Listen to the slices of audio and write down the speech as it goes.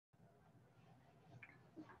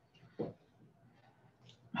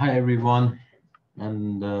Hi everyone,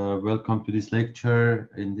 and welcome to this lecture.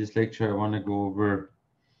 In this lecture, I want to go over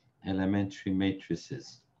elementary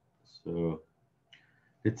matrices. So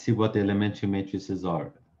let's see what elementary matrices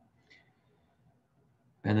are.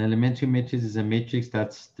 An elementary matrix is a matrix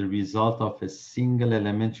that's the result of a single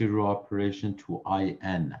elementary row operation to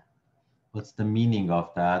IN. What's the meaning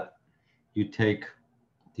of that? You take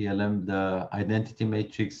the identity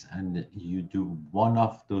matrix and you do one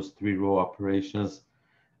of those three row operations,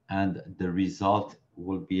 and the result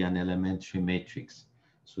will be an elementary matrix.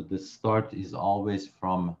 So the start is always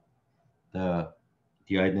from the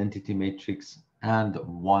identity matrix and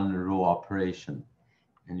one row operation,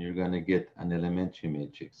 and you're going to get an elementary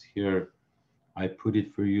matrix. Here, I put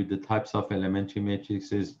it for you. The types of elementary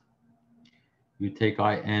matrices: you take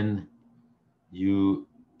IN, you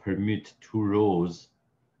permute two rows,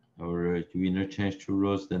 or you interchange two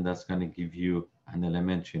rows, then that's going to give you an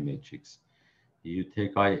elementary matrix. You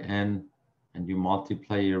take IN and you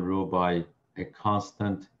multiply a row by a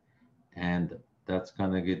constant, and that's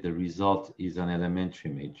going to get the result is an elementary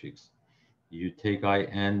matrix. You take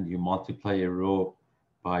IN, you multiply a row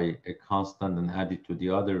by a constant and add it to the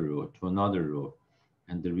other row, to another row,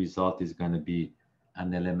 and the result is going to be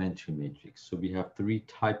an elementary matrix. So we have three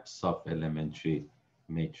types of elementary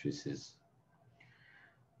matrices.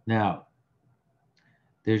 Now,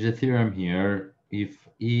 there's a theorem here. If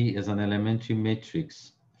E is an elementary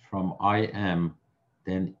matrix from IM,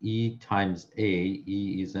 then E times A,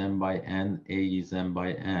 E is M by N, A is M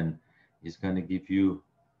by N, is going to give you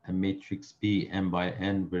a matrix B, M by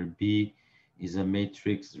N, where B is a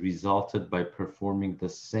matrix resulted by performing the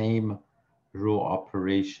same row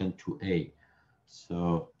operation to A.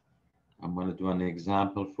 So I'm going to do an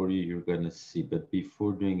example for you, you're going to see. But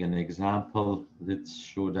before doing an example, let's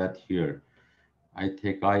show that here. I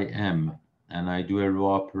take IM and I do a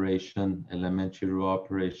row operation, elementary row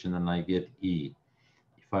operation, and I get E.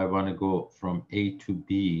 If I want to go from A to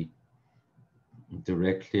B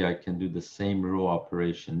directly, I can do the same row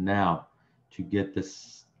operation. Now, to get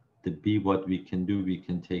this, the B, what we can do, we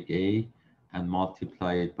can take A and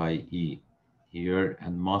multiply it by E here,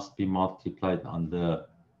 and must be multiplied on the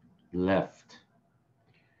left.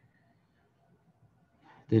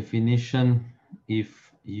 Definition: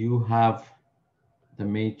 if you have the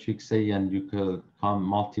matrix A and you can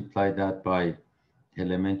multiply that by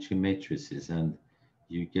elementary matrices, and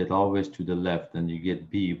you get always to the left, and you get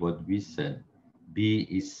B, what we said. B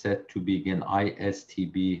is set to be, again,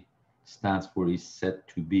 ISTB stands for is set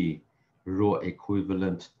to be row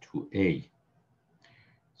equivalent to A.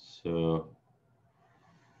 So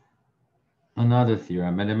another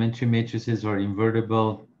theorem: elementary matrices are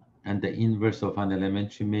invertible, and the inverse of an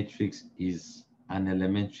elementary matrix is an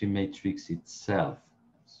elementary matrix itself.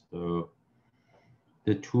 So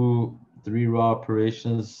the three row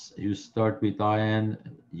operations, you start with IN,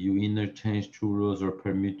 you interchange two rows or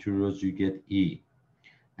permute two rows, you get E.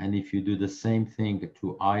 And if you do the same thing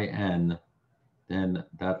to IN, then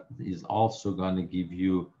that is also going to give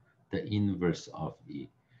you the inverse of E.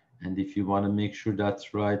 And if you want to make sure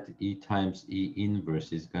that's right, E times E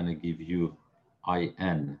inverse is going to give you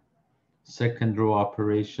IN. Second row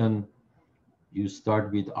operation, you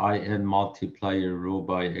start with IN, multiply a row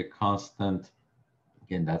by a constant.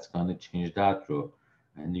 Again, that's going to change that row,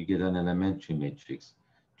 and you get an elementary matrix.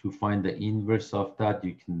 To find the inverse of that,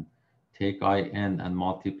 you can take IN and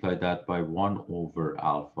multiply that by 1 over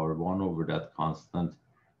alpha, or 1 over that constant,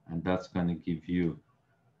 and that's going to give you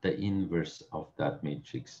the inverse of that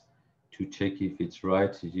matrix. To check if it's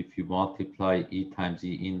right, if you multiply E times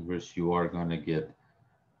E inverse, you are going to get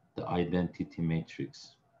the identity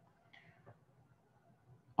matrix.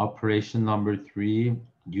 Operation number 3,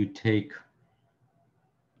 you take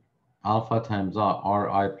alpha times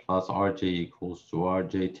Ri plus Rj equals to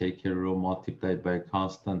Rj, take a row, multiplied by a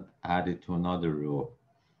constant, add it to another row.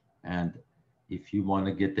 And if you want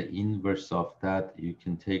to get the inverse of that, you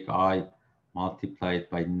can take I, multiply it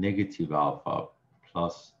by negative alpha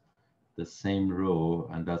plus the same row,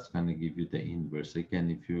 and that's going to give you the inverse. Again,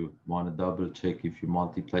 if you want to double check, if you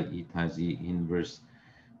multiply E times E inverse,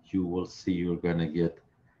 you will see you're going to get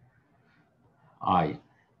I.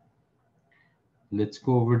 Let's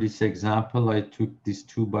go over this example. I took this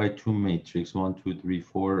 2 by 2 matrix, 1, 2, 3,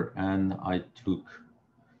 4, and I took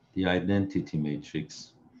the identity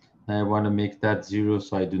matrix. Now I want to make that 0,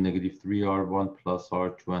 so I do negative 3R1 plus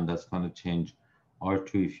R2, and that's going to change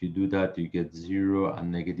R2. If you do that, you get 0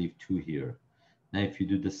 and negative 2 here. Now if you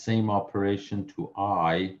do the same operation to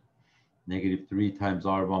I, negative 3 times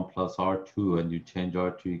R1 plus R2, and you change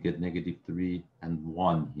R2, you get negative 3 and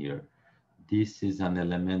 1 here. This is an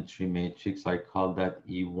elementary matrix. I call that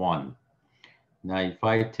E1. Now, if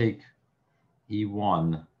I take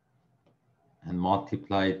E1 and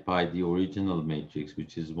multiply it by the original matrix,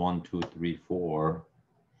 which is 1, 2, 3, 4,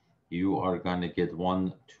 you are going to get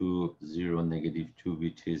 1, 2, 0, negative 2,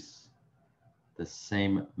 which is the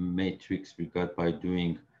same matrix we got by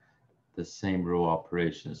doing the same row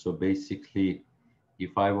operation. So basically,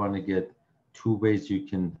 if I want to get two ways you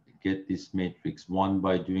can get this matrix, one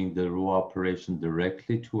by doing the row operation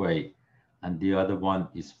directly to A, and the other one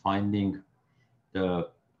is finding the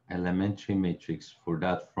elementary matrix for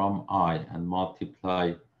that from I and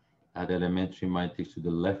multiply that elementary matrix to the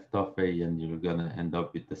left of A, and you're going to end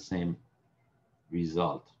up with the same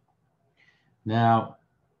result. Now,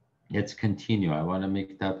 let's continue. I want to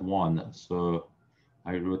make that 1. So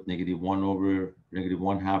I wrote negative 1 over negative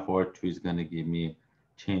 1 half R2 is going to give me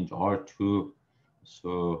change R2.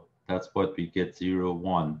 So that's what we get 0,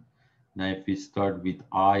 1. Now, if we start with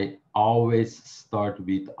I, always start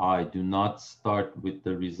with I. Do not start with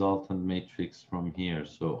the resultant matrix from here.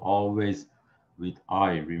 So always with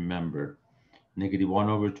I, remember. Negative 1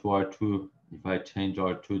 over 2 R2. If I change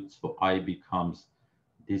R2, so I becomes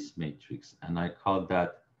this matrix, and I call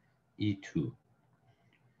that E2.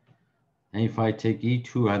 And if I take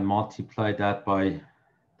E2 and multiply that by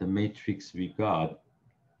the matrix we got,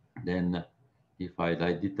 then if I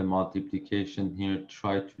did the multiplication here,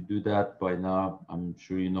 try to do that by now. I'm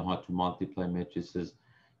sure you know how to multiply matrices.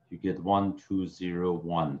 You get 1, 2, 0,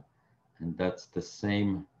 1. And that's the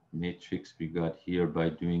same matrix we got here by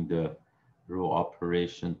doing the row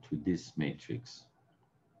operation to this matrix.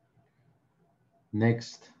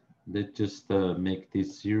 Next, let's just make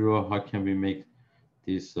this 0. How can we make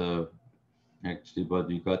this actually, but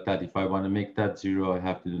we got that. If I want to make that 0, I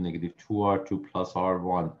have to do negative 2R2 plus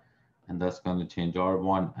R1, and that's going to change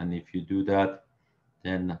R1. And if you do that,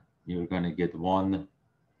 then you're going to get 1,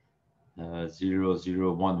 0,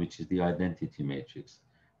 0, 1, which is the identity matrix.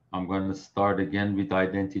 I'm going to start again with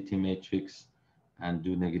identity matrix and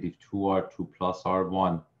do negative 2R2 plus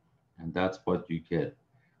R1, and that's what you get.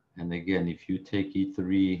 And again, if you take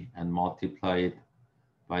E3 and multiply it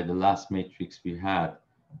by the last matrix we had,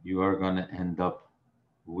 you are going to end up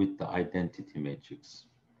with the identity matrix.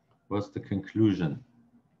 What's the conclusion?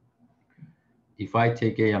 If I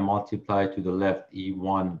take A and multiply to the left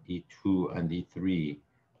E1, E2, and E3,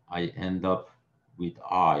 I end up with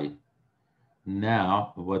I.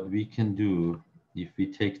 Now, what we can do, if we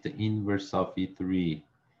take the inverse of E3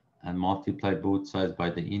 and multiply both sides by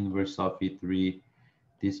the inverse of E3,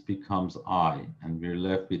 this becomes I, and we're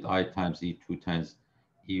left with I times E2 times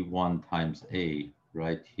E1 times A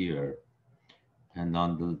right here. And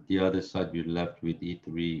on the other side, we're left with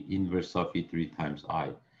E3, inverse of E3 times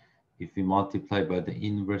I. If we multiply by the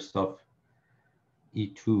inverse of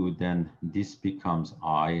E2, then this becomes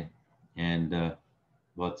I, and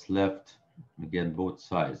what's left, again, both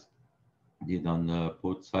sides. Did on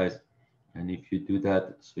both sides, and if you do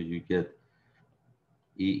that, so you get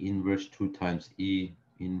E inverse 2 times E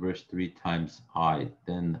inverse 3 times I.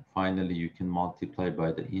 Then finally, you can multiply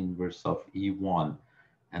by the inverse of E1,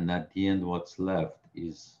 and at the end, what's left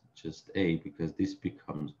is just A, because this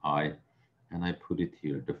becomes I, and I put it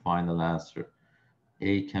here, the final answer.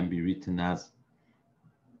 A can be written as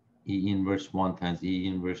E inverse 1 times E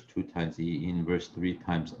inverse 2 times E inverse 3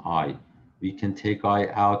 times I. We can take I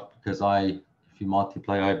out because if you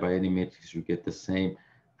multiply I by any matrix, you get the same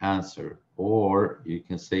answer. Or you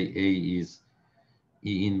can say A is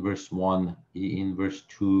E inverse 1, E inverse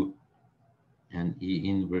 2, and E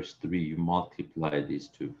inverse 3. You multiply these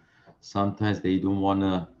two. Sometimes they don't want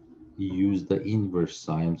to use the inverse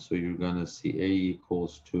sign, so you're going to see A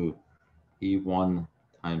equals to E1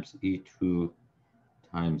 times E2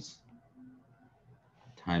 times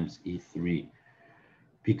E3,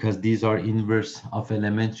 because these are inverse of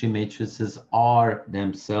elementary matrices, are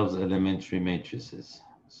themselves elementary matrices.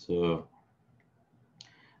 So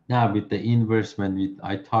now with the inverse, when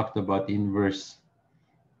I talked about inverse,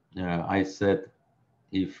 I said,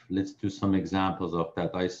 let's do some examples of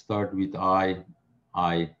that. I start with I,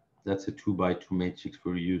 that's a 2 by 2 matrix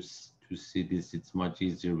for you to see this. It's much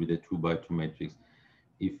easier with a 2 by 2 matrix.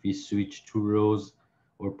 If we switch 2 rows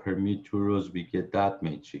or permute 2 rows, we get that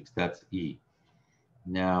matrix, that's E.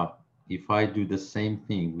 Now, if I do the same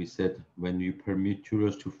thing, we said when you permute 2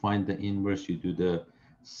 rows to find the inverse, you do the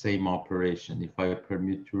same operation. If I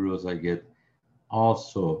permute 2 rows, I get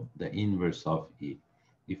also the inverse of E.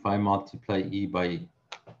 If I multiply E by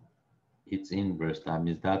its inverse, that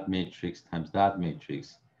means that matrix times that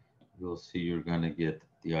matrix, you'll see you're going to get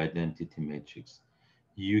the identity matrix.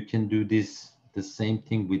 You can do this, the same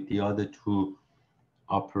thing with the other two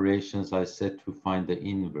operations I said to find the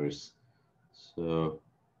inverse. So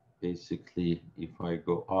basically, if I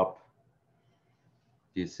go up,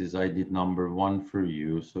 this is, I did number 1 for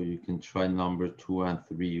you, so you can try number 2 and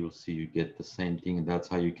 3. You'll see you get the same thing. That's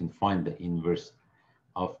how you can find the inverse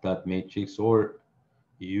of that matrix, or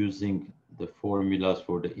using the formulas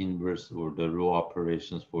for the inverse or the row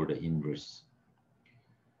operations for the inverse.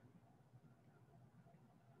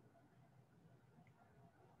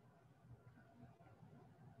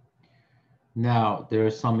 Now, there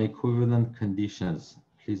are some equivalent conditions.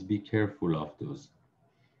 Please be careful of those.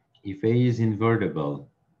 If A is invertible,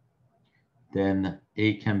 then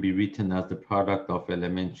A can be written as the product of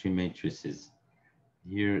elementary matrices.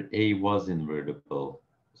 Here, A was invertible,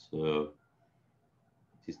 so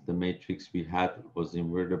this the matrix we had was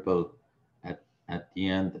invertible. At the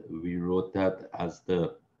end, we wrote that as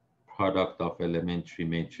the product of elementary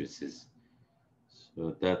matrices.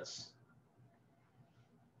 So that's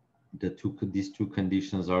these two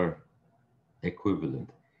conditions are equivalent.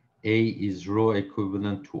 A is row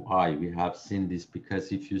equivalent to I. We have seen this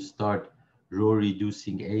because if you start row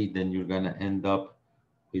reducing A, then you're going to end up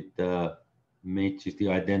with the matrix, the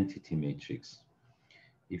identity matrix.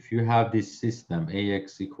 If you have this system,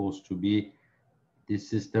 AX equals to B, this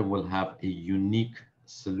system will have a unique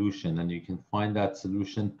solution, and you can find that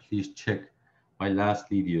solution. Please check my last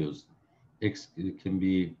videos. X can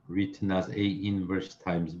be written as A inverse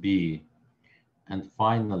times B. And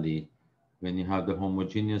finally, when you have the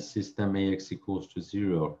homogeneous system AX equals to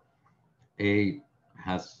 0, A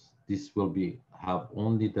has, this will have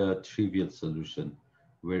only the trivial solution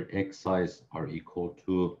where Xi's are equal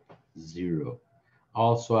to 0.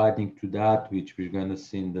 Also adding to that, which we're going to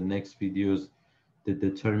see in the next videos, the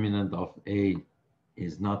determinant of A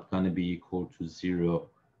is not going to be equal to 0.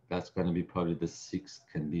 That's going to be probably the 6th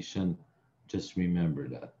condition. Just remember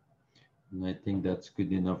that. And I think that's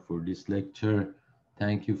good enough for this lecture.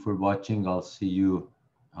 Thank you for watching. I'll see you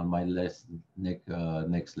on my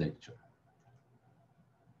next lecture.